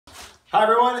Hi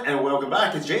everyone and welcome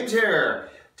back, it's James here.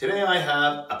 Today I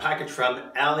have a package from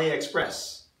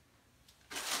Aliexpress.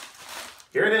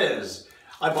 Here it is.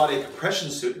 I bought a compression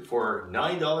suit for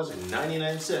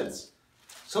 $9.99.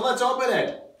 So let's open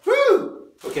it. Woo!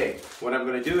 Okay, what I'm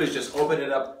going to do is just open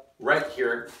it up right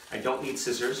here. I don't need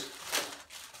scissors.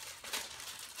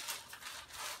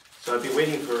 So I've been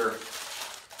waiting for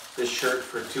this shirt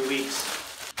for 2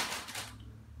 weeks.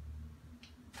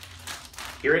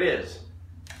 Here it is.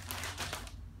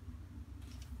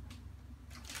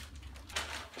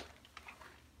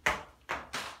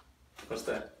 What's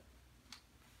that?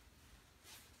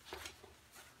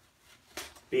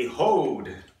 Behold!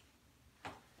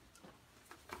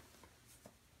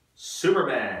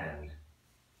 Superman!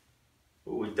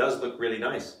 Ooh, it does look really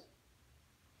nice.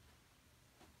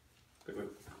 Look at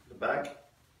the back.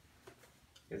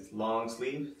 It's long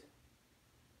sleeved.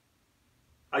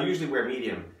 I usually wear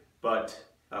medium, but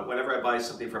whenever I buy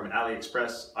something from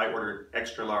Aliexpress, I order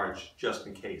extra large just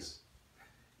in case.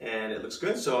 And it looks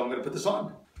good, so I'm going to put this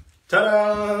on.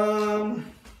 Ta-da!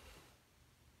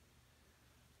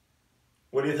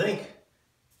 What do you think?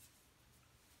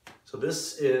 So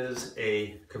this is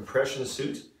a compression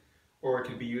suit, or it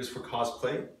can be used for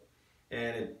cosplay.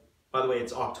 And by the way,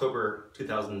 it's October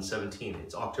 2017.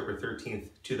 It's October 13th,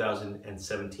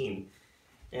 2017.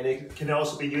 And it can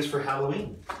also be used for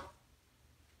Halloween.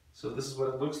 So this is what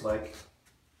it looks like.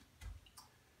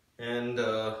 And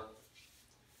I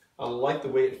like the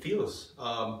way it feels.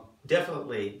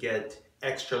 Definitely get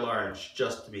extra large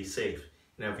just to be safe.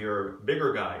 Now if you're a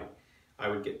bigger guy, I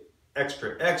would get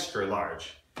extra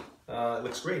large. It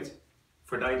looks great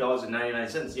for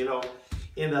 $9.99. You know,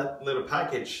 in that little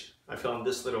package, I found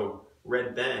this little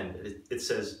red band. It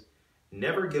says,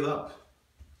 never give up.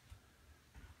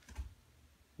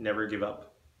 Never give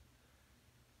up.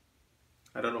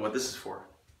 I don't know what this is for.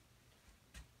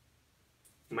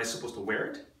 Am I supposed to wear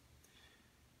it?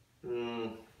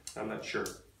 I'm not sure.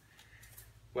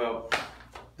 Well,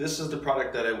 this is the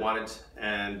product that I wanted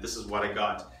and this is what I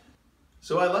got.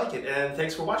 So I like it and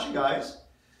thanks for watching, guys.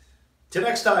 Till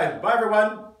next time, bye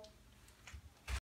everyone.